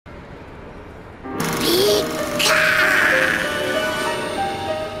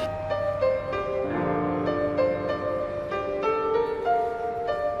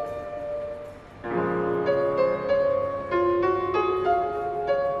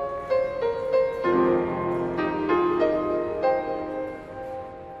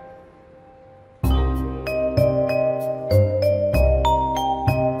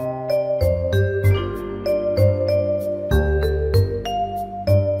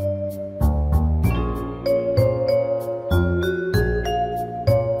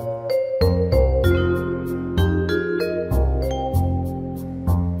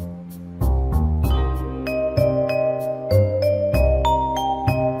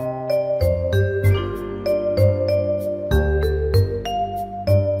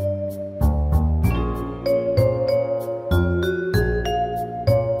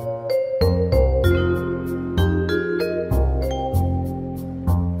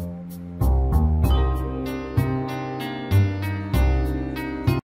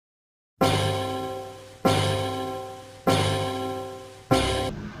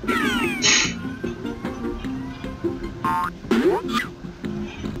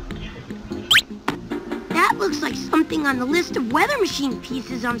Looks like something on the list of weather machine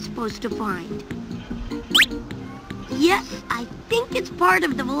pieces I'm supposed to find. Yes, I think it's part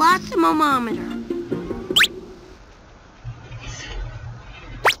of the velocimometer.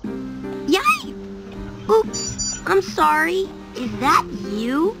 Yay! Oops, I'm sorry. Is that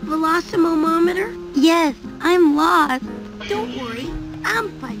you, velocimometer? Yes, I'm lost. Don't worry, I'm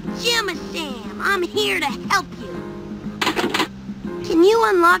Pajama Sam. I'm here to help you. Can you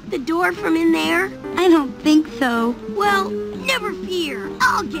unlock the door from in there? I don't think so. Well, never fear.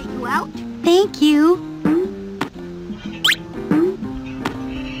 I'll get you out. Thank you.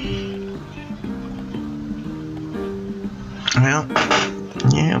 Well,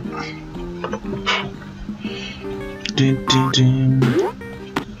 yep. Dun, dun, dun.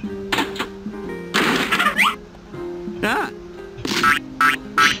 Ah.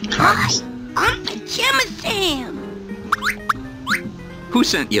 Hi, I'm Pajama Sam. Who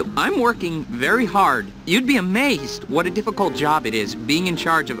sent you? I'm working very hard. You'd be amazed what a difficult job it is being in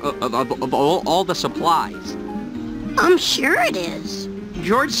charge of all the supplies. I'm sure it is.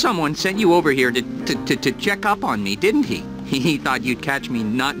 George, someone sent you over here to check up on me, didn't he? He thought you'd catch me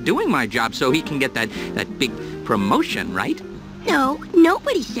not doing my job so he can get that big promotion, right? No,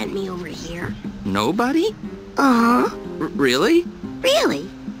 nobody sent me over here. Nobody? Uh-huh. Really? Really?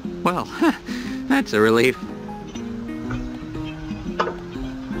 Well, that's a relief.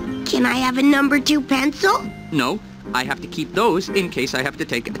 Can I have a number 2 pencil? No, I have to keep those in case I have to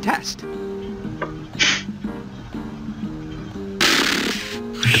take a test. To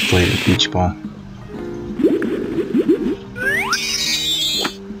play the beach ball.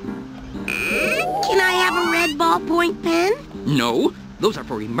 Can I have a red ballpoint pen? No, those are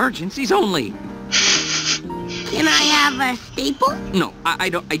for emergencies only. Can I have a staple? No, I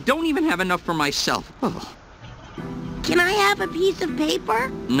don't even have enough for myself. Oh. Can I have a piece of paper?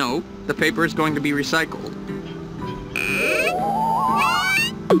 No, the paper is going to be recycled.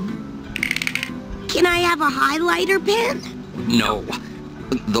 Can I have a highlighter pen? No,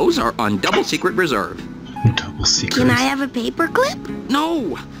 those are on double secret reserve. Double secret. Can I have a paper clip?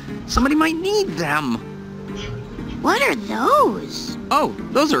 No, somebody might need them. What are those? Oh,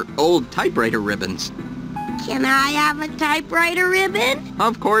 those are old typewriter ribbons. Can I have a typewriter ribbon?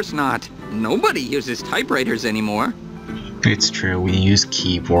 Of course not. Nobody uses typewriters anymore. It's true, we use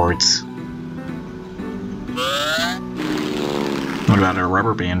keyboards. What about a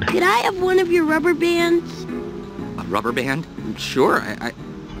rubber band? Could I have one of your rubber bands? A rubber band? Sure,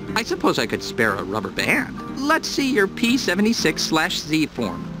 I suppose I could spare a rubber band. Let's see your P76/Z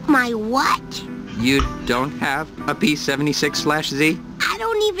form. My what? You don't have a P76/Z? I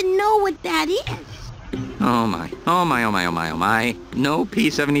don't even know what that is. Oh my, oh my, oh my, oh my, oh my. No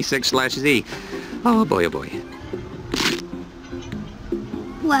P76/Z. Oh boy, oh boy.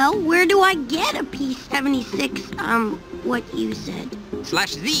 Well, where do I get a P76, what you said?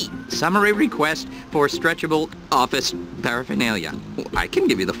 /Z. Summary request for stretchable office paraphernalia. I can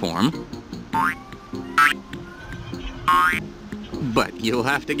give you the form. But you'll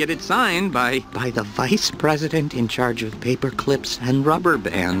have to get it signed by the vice president in charge of paper clips and rubber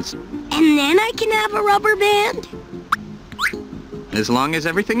bands. And then I can have a rubber band? As long as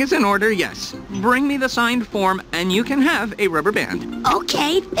everything is in order, yes. Bring me the signed form and you can have a rubber band.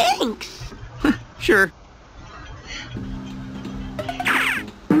 Okay, thanks. Sure.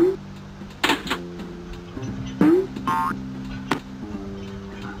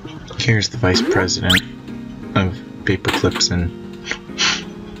 Here's the vice president of paper clips and...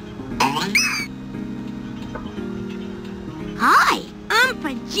 Hi, I'm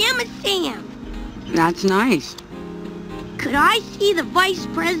Pajama Sam. That's nice. Could I see the vice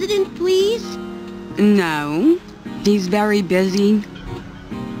president, please? No, he's very busy.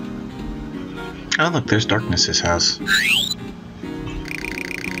 Oh look, there's Darkness's house.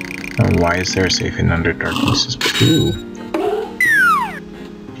 Oh, why is there a safe in under Darkness's... Ooh.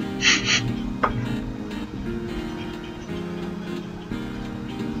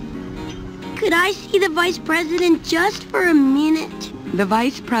 Could I see the vice president just for a minute? The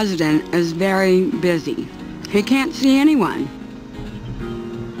vice president is very busy. He can't see anyone.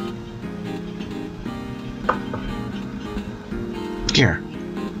 Here.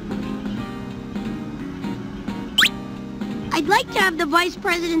 I'd like to have the vice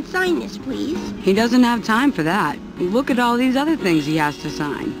president sign this, please. He doesn't have time for that. Look at all these other things he has to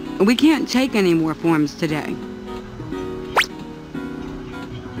sign. We can't take any more forms today.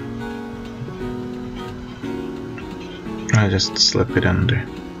 I just slip it under.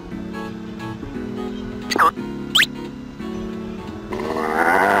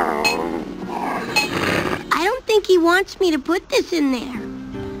 I don't think he wants me to put this in there.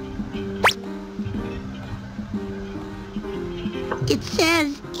 It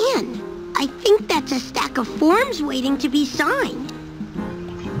says in. I think that's a stack of forms waiting to be signed.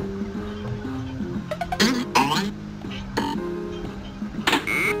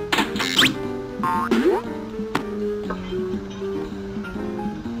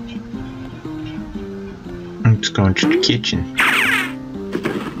 I'm just going to the kitchen.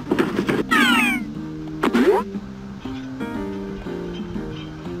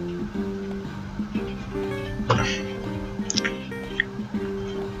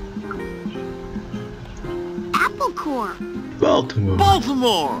 Apple core. Baltimore.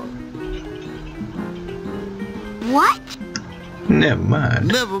 Baltimore! What? Never mind.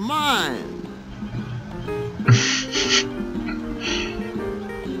 Never mind.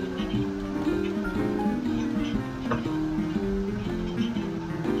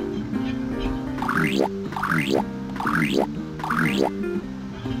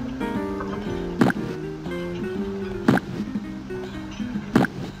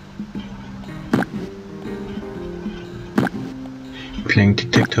 Playing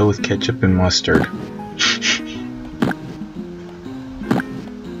tic-tac-toe with ketchup and mustard.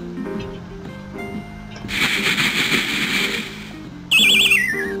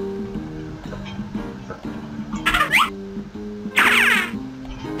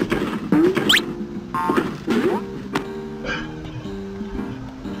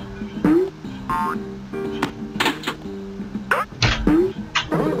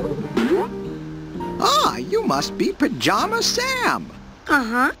 Ah, you must be Pajama Sam.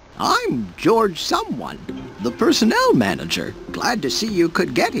 Uh-huh. I'm George Someone, the personnel manager. Glad to see you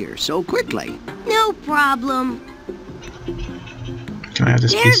could get here so quickly. No problem. Can I have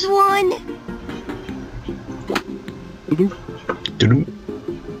this There's piece? one. Doo-doo.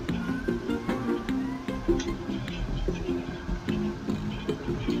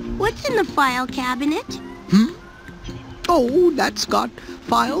 What's in the file cabinet? Oh, that's got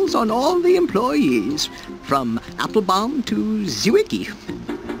files on all the employees, from Applebaum to Zwicky.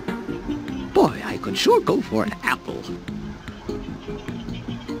 Boy, I could sure go for an apple.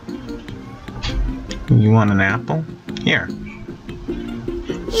 You want an apple? Here.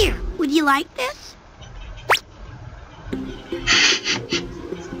 Here, would you like this?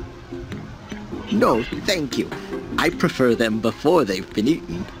 No, thank you. I prefer them before they've been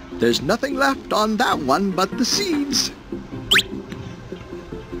eaten. There's nothing left on that one but the seeds.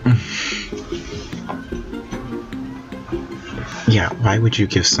 Yeah, why would you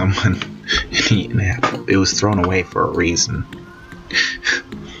give someone an eaten apple? It was thrown away for a reason.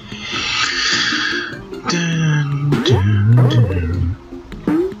 Dun, dun, dun.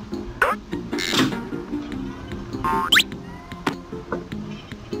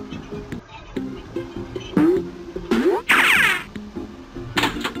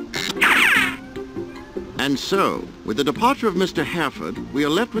 And so, with the departure of Mr. Hereford, we are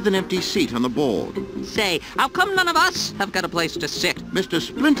left with an empty seat on the board. Say, how come none of us have got a place to sit? Mr.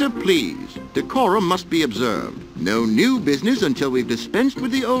 Splinter, please. Decorum must be observed. No new business until we've dispensed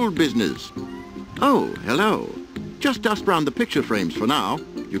with the old business. Oh, hello. Just dust round the picture frames for now.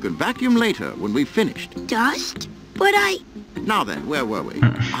 You can vacuum later when we've finished. Dust? But Now then, where were we?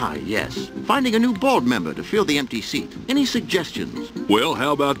 Ah, yes. Finding a new board member to fill the empty seat. Any suggestions? Well,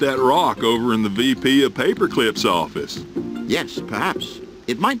 how about that rock over in the VP of Paperclip's office? Yes, perhaps.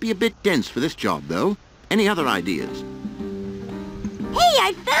 It might be a bit dense for this job, though. Any other ideas? Hey,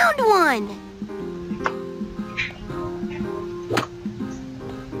 I found one!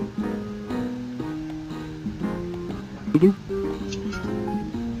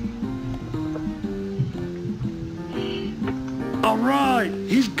 All right,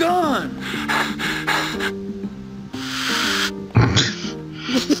 he's gone.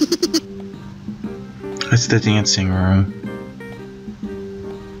 It's the dancing room.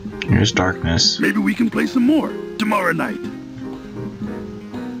 Here's darkness. Maybe we can play some more tomorrow night.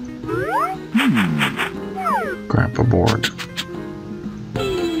 Grandpa board.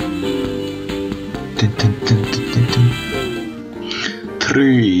 Dun, dun, dun, dun, dun, dun.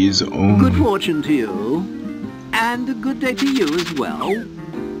 Three's own. Good fortune to you. And a good day to you as well.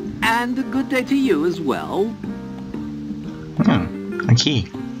 And a good day to you as well. A key.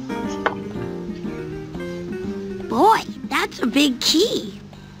 Boy, that's a big key.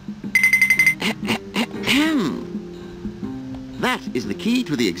 That is the key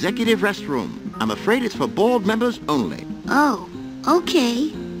to the executive restroom. I'm afraid it's for board members only. Oh, okay.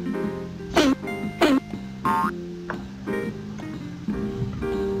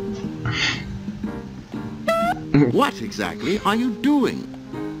 What exactly are you doing?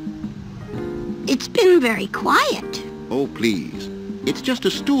 It's been very quiet. Oh, please. It's just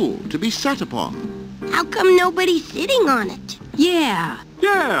a stool to be sat upon. How come nobody's sitting on it? Yeah.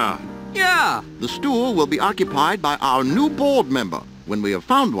 Yeah. Yeah. The stool will be occupied by our new board member when we have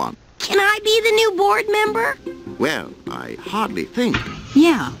found one. Can I be the new board member? Well, I hardly think.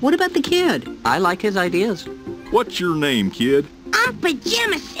 Yeah, what about the kid? I like his ideas. What's your name, kid? I'm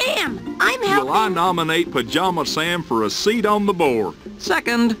Pajama Sam. I'm helping. Well, I nominate Pajama Sam for a seat on the board.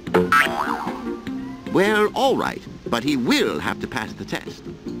 Second. Well, all right, but he will have to pass the test.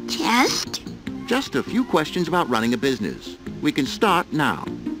 Test? Just a few questions about running a business. We can start now.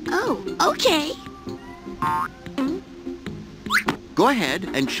 Oh, okay. Go ahead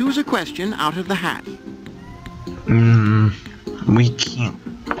and choose a question out of the hat. We can't.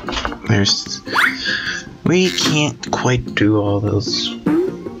 We can't quite do all those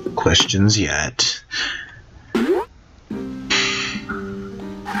questions yet.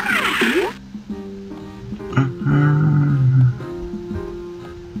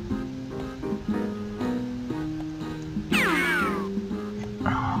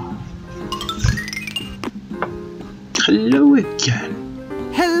 Hello again.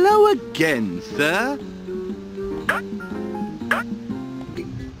 Hello again, sir.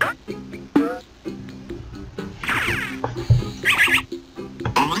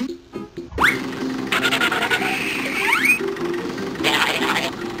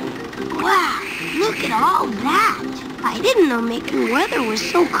 Wow, look at all that. I didn't know making weather was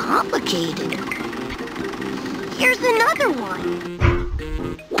so complicated. Here's another one.